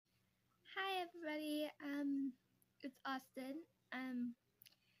Austin.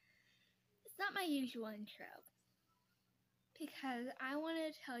 It's not my usual intro because I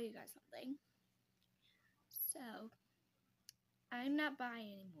wanted to tell you guys something. So, I'm not bi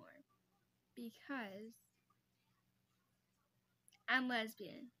anymore because I'm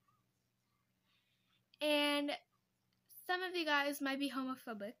lesbian. And some of you guys might be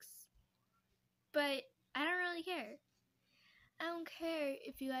homophobics, but I don't really care. I don't care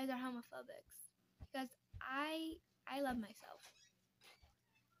if you guys are homophobics because I love myself.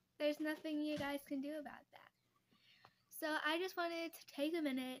 There's nothing you guys can do about that. So I just wanted to take a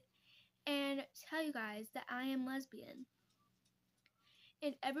minute and tell you guys that I am lesbian.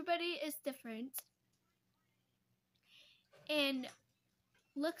 And everybody is different. And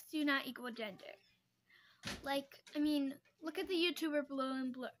looks do not equal gender. Look at the YouTuber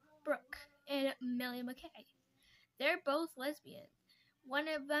Blue Brooke and Millie McKay. They're both lesbian. One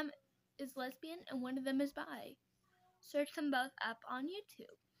of them is lesbian and one of them is bi. Search them both up on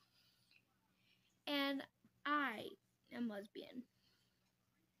YouTube. And I am lesbian.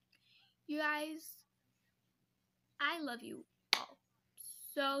 You guys, I love you all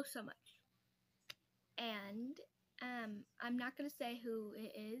so much. And I'm not gonna say who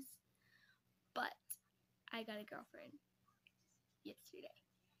it is, but I got a girlfriend yesterday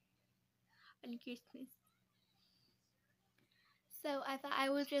on Christmas. So I thought I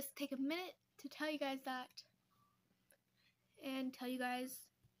would just take a minute to tell you guys that and tell you guys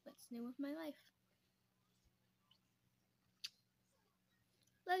what's new with my life.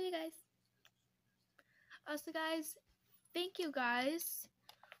 Love you guys. Also guys, thank you guys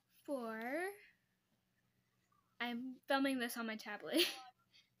for... I'm filming this on my tablet.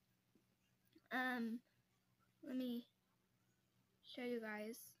 Let me show you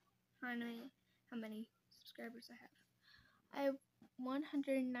guys how many subscribers I have. I have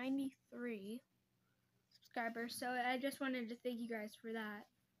 193 subscribers, so I just wanted to thank you guys for that.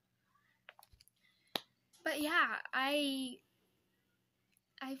 But yeah, I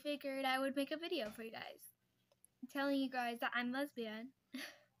figured I would make a video for you guys, telling you guys that I'm lesbian.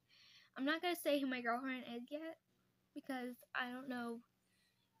 I'm not gonna say who my girlfriend is yet, because I don't know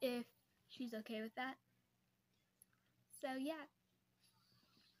if she's okay with that. So yeah.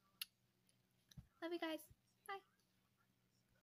 Love you guys.